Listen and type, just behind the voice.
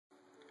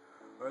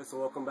Alright, so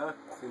welcome back.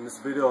 In this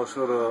video I'll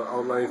show the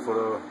outline for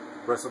the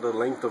rest of the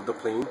length of the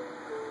plane,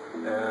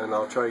 and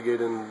I'll try to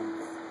get in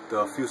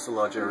the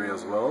fuselage area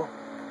as well.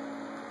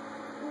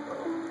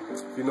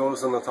 If you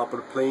notice on the top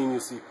of the plane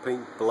you see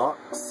paint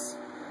blocks.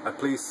 I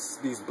place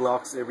these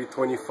blocks every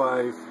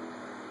 25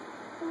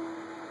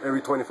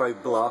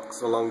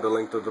 blocks along the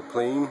length of the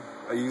plane.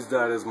 I use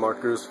that as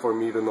markers for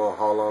me to know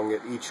how long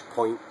at each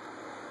point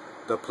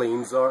the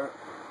planes are,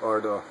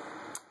 or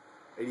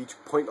at each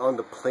point on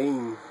the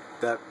plane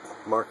that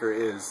marker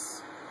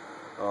is.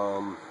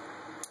 So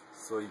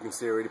you can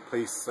see I already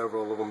placed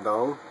several of them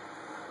down.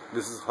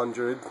 This is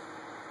 100.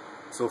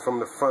 So from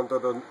the front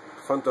of the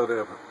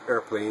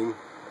airplane,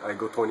 I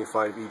go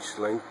 25 each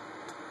length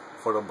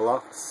for the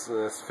blocks.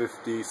 That's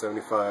 50,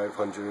 75,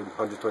 100,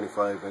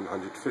 125, and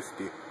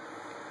 150.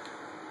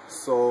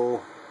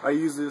 So I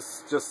use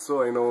this just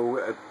so I know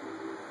at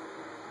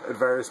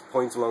various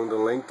points along the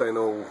length I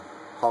know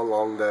how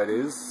long that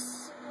is.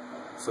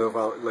 So if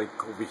I, like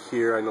over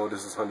here, I know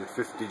this is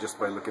 150 just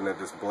by looking at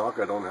this block.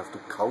 I don't have to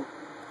count.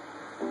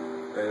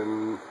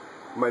 And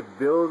my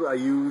build, I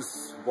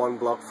use one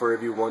block for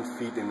every 1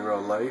 feet in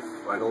real life.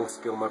 I don't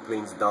scale my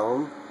planes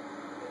down.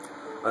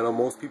 I know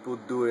most people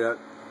do it at,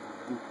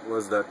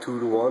 was that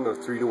 2-to-1 or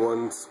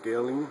 3-to-1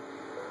 scaling,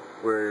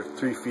 where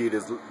 3 feet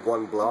is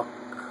 1 block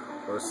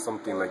or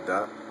something like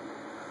that.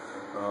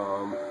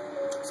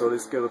 So they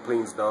scale the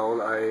planes down.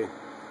 I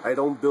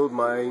don't build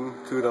mine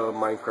to the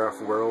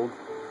Minecraft world.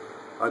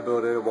 I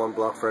build it 1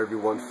 block for every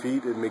 1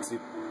 feet. It makes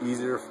it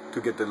easier to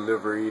get the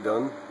delivery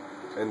done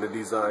and the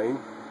design,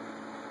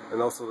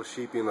 and also the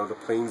shaping of the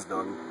planes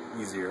done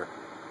easier.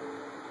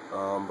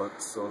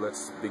 So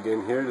let's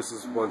begin here. This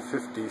is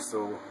 150.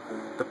 So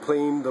the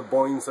plane, the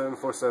Boeing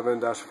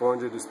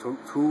 747-400 is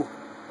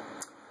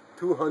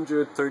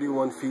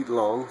 231 feet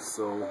long.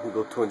 So we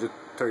go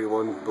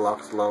 231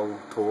 blocks long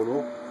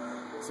total.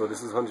 So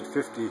this is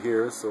 150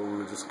 here. So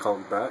we'll just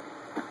count back.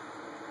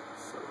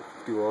 So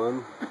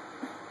 51.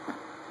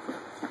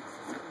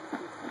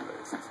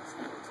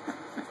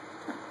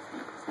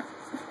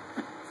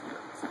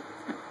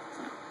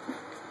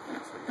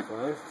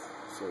 75.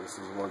 So this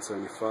is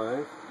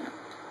 175.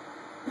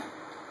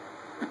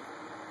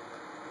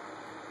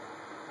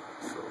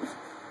 So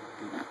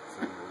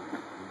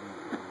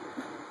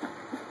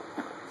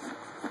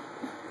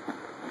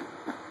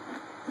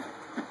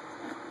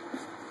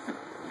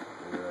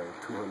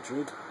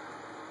 200.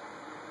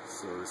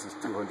 So this is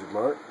 200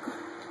 mark. 1,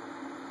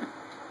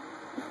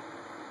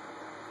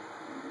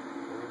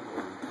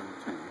 2,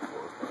 3,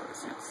 4, 5,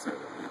 6, 7,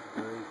 8,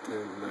 9, 10,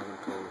 11,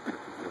 12, 13,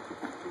 14,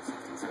 15,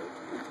 16,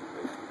 17, 18,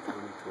 19,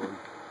 20, 21,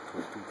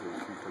 22,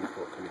 23,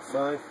 24,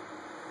 25.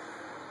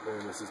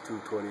 And this is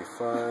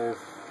 225.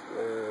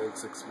 And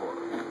 6 more. 1,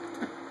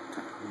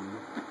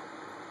 2,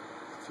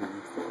 3,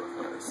 4,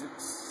 5,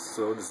 6.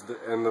 So this is the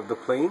end of the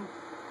plane.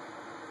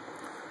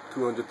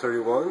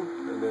 231,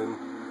 and then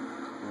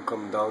we'll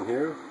come down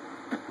here,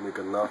 make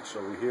a notch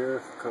over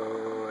here.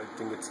 I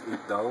think it's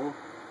 8 down.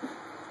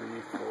 3,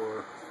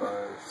 4,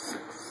 5,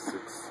 6,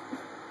 6,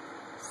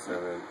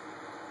 7,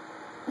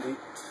 8,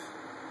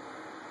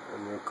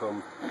 and we'll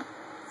come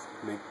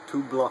make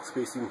 2 block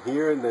spacing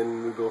here, and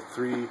then we go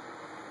 3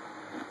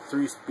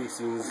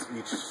 spacings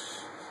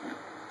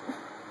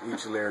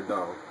each layer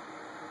down.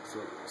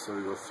 So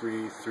we go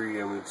 3, 3,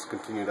 and we just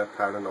continue that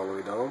pattern all the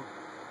way down.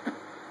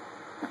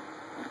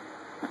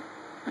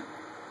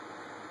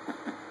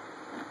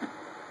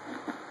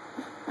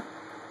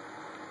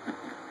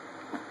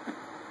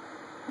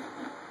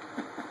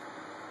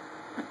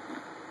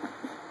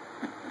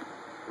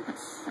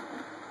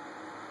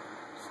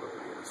 So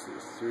yes,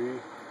 there's 3.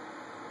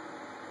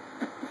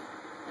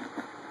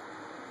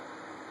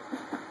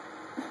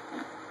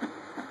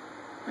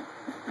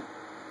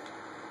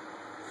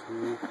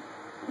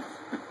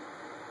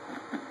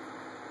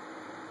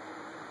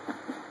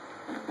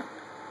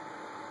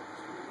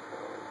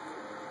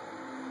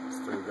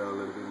 Still got a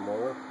little bit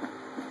more.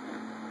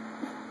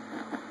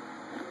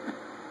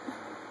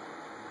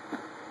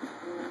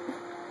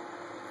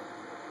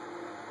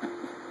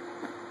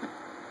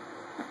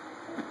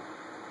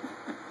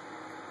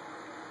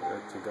 I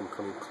think I'm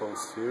coming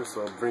close here,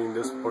 so I'll bring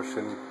this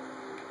portion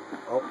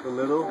up a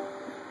little,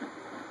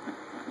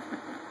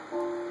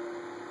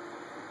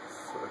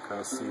 so I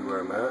kind of see where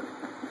I'm at.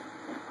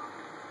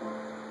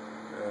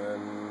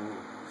 And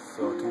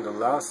so I think the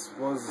last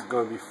one's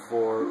going to be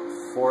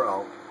 4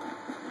 out.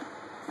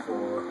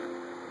 4.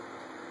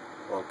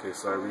 Okay,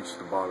 so I reached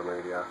the bottom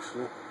already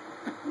actually.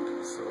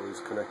 So it's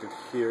connected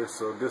here.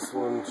 So this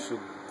one should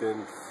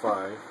then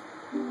 5.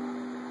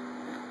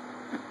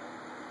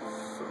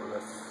 So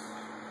that's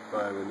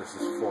 5, and this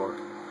is 4.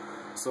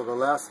 So the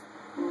last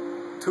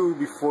 2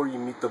 before you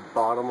meet the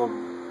bottom of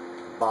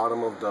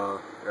the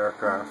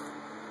aircraft,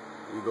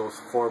 you go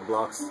 4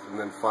 blocks and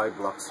then 5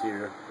 blocks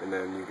here, and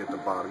then you get the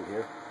bottom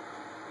here.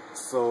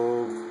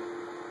 So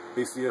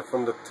basically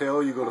from the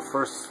tail you go the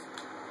first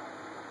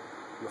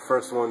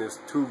one is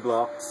 2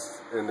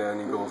 blocks, and then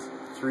you go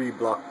 3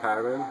 block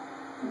pattern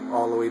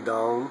all the way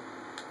down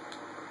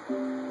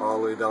all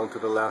the way down to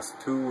the last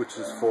two, which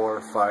is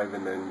 4, 5,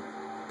 and then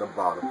the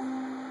bottom.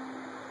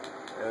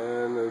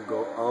 And it'll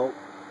go out,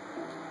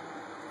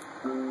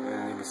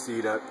 and you can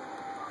see that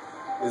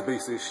is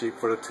basically shaped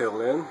for the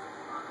tail end.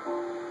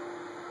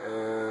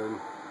 And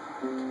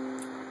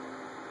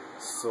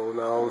so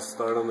now let's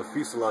start on the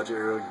fuselage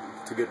area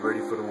to get ready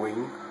for the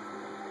wing.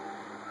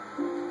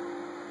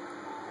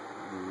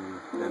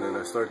 And then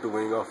I start the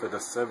wing off at the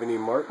 70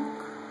 mark,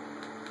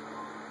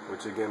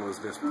 which again was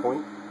this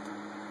point.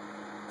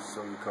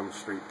 So we come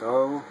straight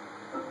down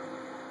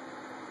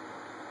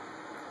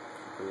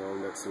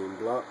along that same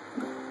block.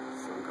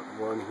 So we got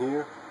one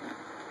here,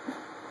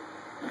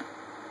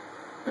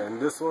 and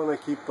this one I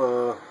keep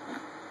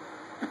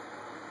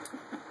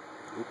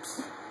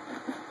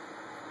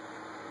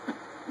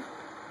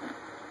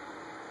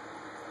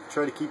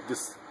try to keep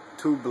this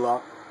two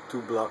block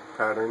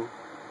pattern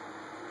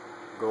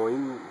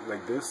going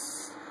like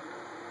this.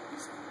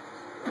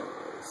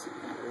 Let's see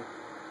here.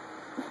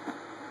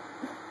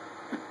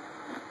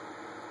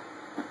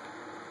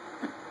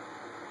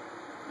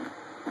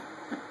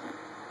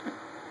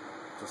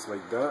 Just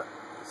like that.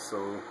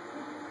 So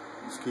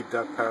just keep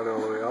that pattern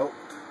all the way out.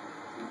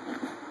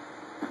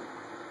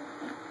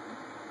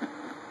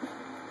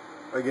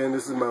 Again,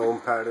 this is my own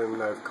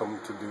pattern I've come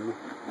to do.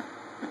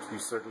 You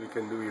certainly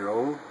can do your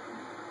own.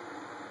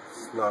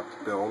 It's not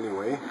the only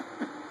way.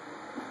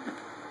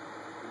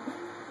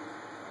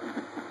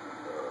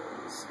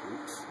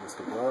 Oops, missed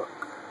a block.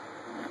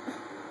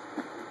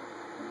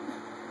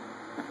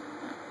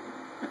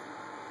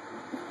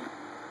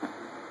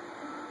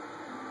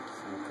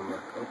 So we come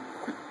back up.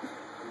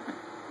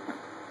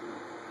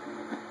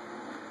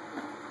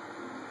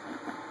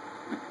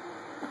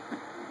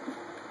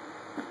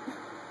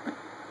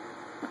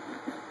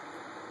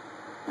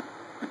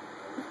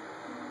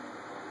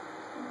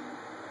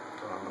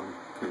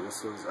 Okay, this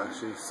was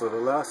actually, so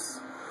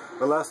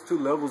the last two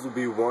levels will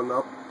be one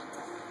up.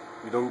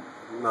 You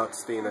not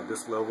staying at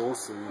this level,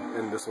 so you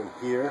end this one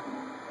here,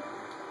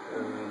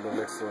 and the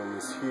next one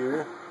is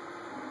here.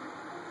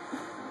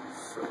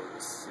 So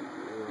let's see,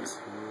 it was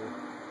here.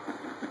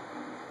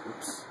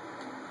 Oops.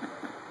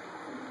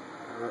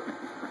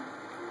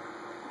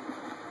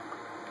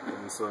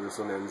 And so this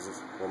one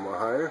ends one more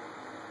higher,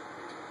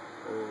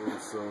 and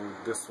so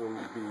this one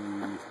would be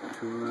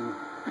two,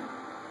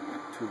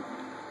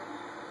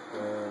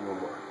 and one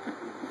more.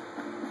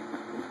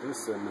 Like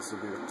this, and this will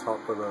be the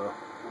top of the.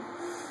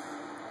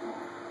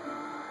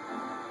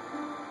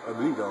 I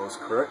believe that was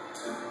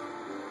correct.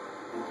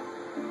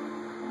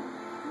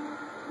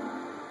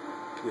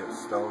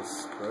 Yes, that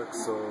was correct.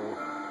 So,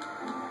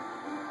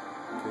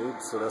 okay,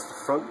 so that's the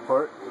front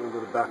part. We'll go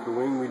to the back of the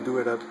wing. We do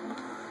it at,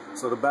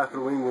 so the back of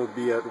the wing will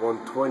be at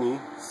 120.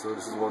 So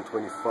this is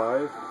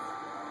 125.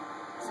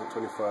 So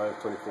 25,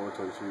 24,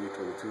 23,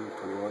 22,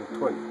 21,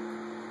 20.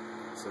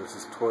 So this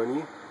is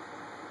 20.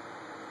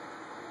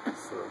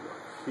 So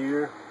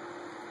here.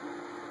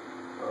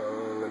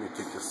 Let me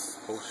take this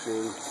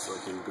potion so I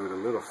can do it a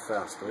little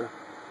faster.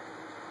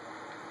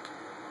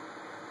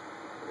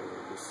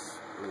 Just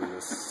bring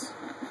this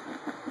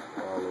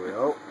all the way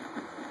out.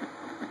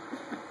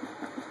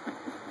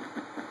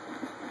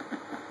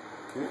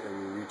 Okay, and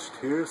we reached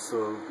here.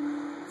 So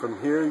from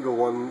here you go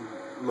one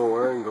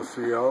lower and go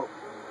 3 out.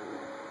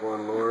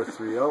 One lower,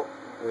 3 out,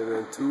 and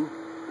then 2.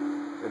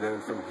 And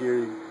then from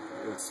here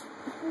it's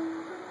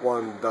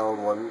 1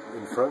 down, 1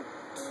 in front,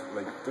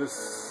 like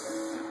this.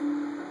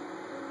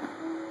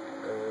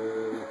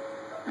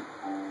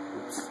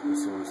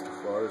 This one is too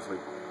far, it's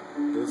like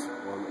this,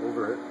 one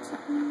over it.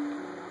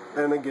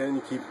 And again,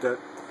 you keep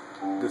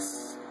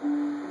this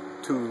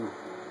two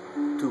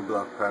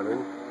block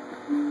pattern,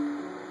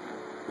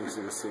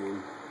 basically the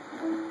same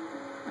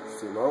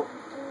out,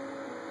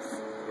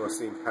 or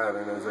same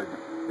pattern as I've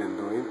been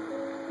doing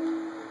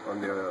on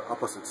the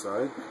opposite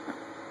side.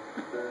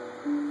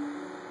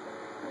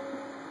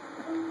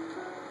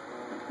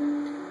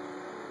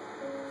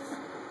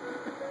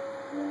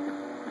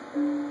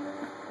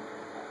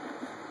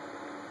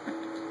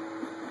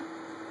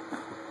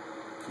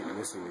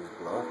 Missing these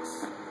blocks.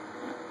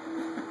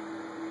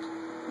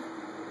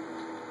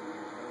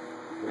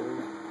 Okay.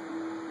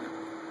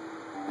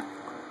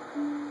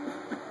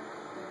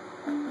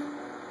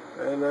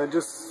 And I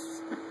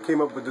just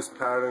came up with this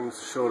pattern to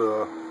show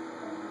the, I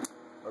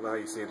don't know how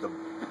you say it, the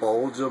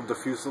bulge of the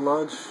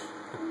fuselage.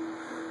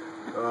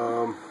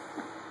 I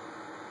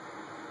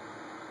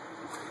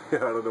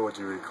don't know what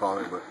you really call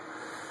it, but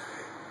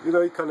you know,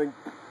 it kind of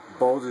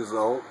bulges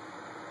out,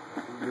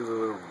 gives a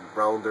little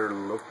rounder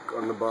look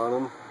on the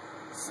bottom.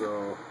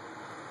 So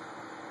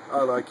I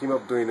don't know, I came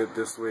up doing it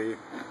this way.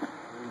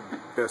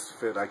 Best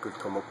fit I could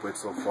come up with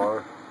so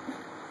far.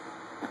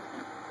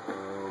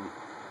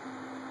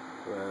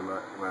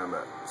 Where I'm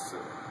at. So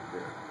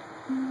yeah.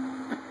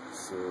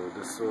 So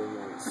this one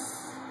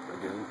is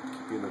again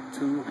keeping a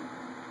 2.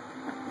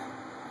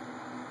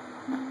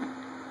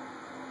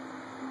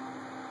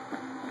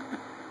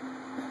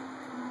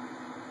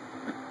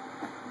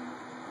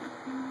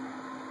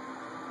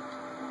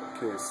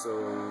 Okay, so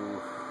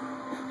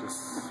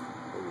this.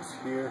 goes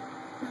here.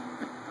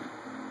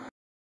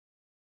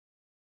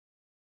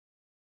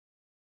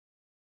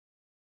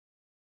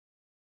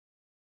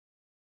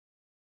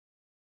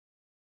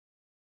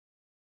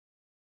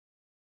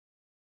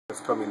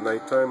 It's coming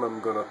nighttime. I'm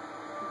gonna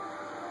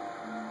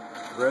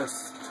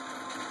rest,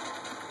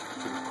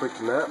 take a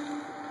quick nap.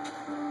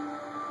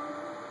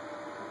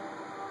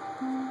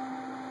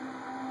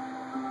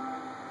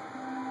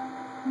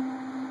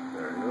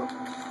 There you go.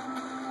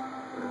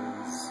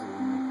 And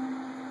zoom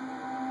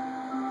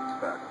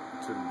back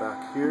to the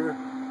back here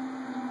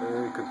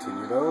and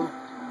continue down.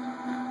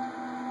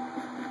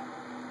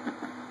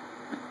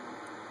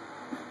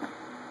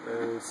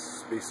 And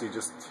it's basically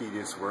just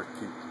tedious work,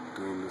 keep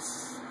doing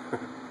this.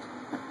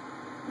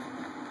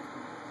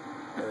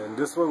 And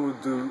this one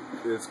would do,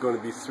 it's going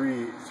to be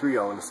three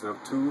out instead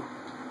of 2.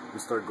 We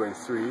start going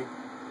 3.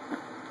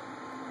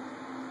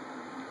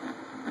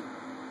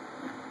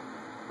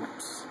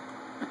 Oops.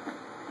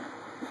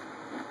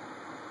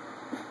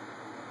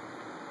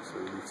 So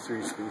you leave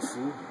 3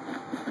 spacing.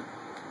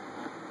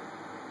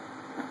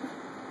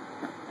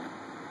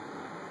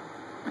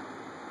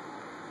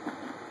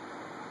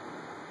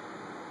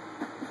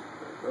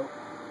 There you go.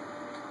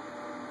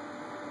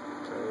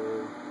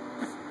 And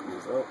it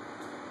comes out.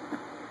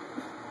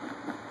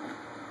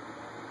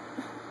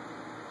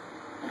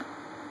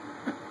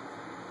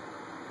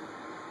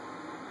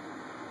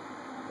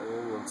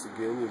 And once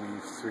again, you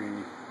leave 3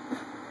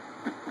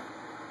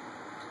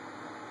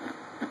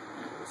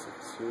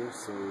 here,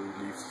 so you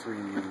leave 3,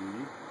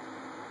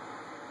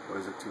 what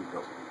is it, 2,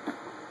 no,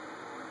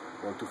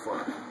 1 too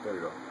far, there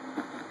you go.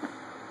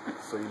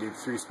 So you leave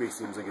 3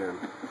 spacings again.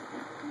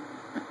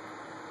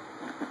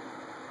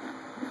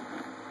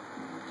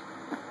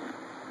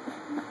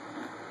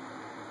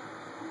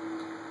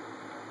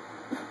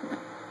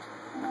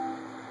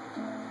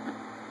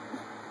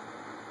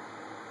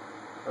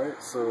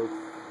 Alright, so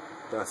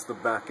that's the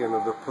back end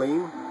of the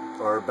plane,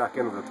 or back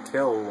end of the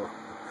tail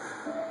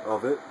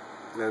of it,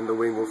 and the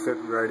wing will fit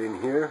right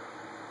in here.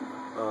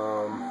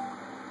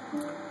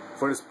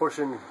 For this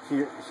portion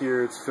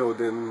here it's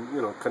filled in,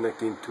 you know,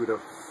 connecting to the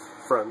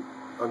front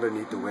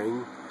underneath the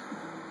wing.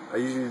 I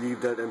usually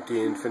leave that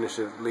empty and finish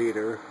it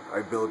later.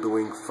 I build the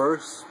wing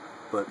first,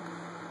 but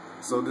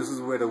so this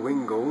is where the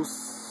wing goes,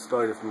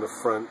 starting from the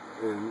front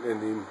and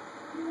ending,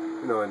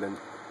 you know, and then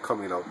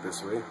coming out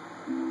this way.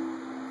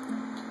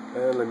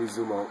 And let me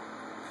zoom out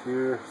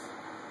here.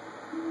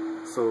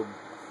 So,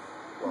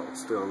 well,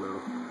 still a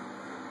little,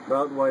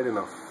 not wide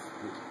enough,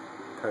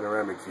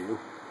 panoramic view,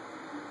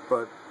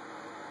 but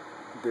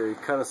there you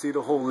kind of see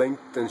the whole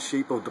length and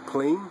shape of the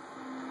plane.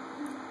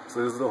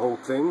 So this is the whole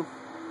thing.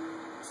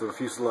 So the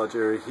fuselage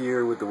area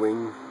here with the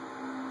wing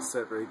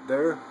set right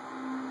there,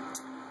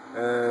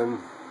 and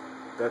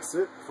that's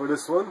it for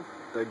this one.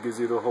 That gives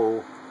you the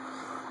whole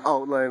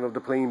outline of the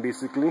plane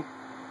basically.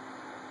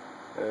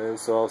 And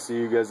so I'll see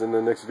you guys in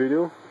the next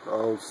video.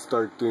 I'll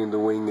start doing the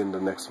wing in the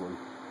next one.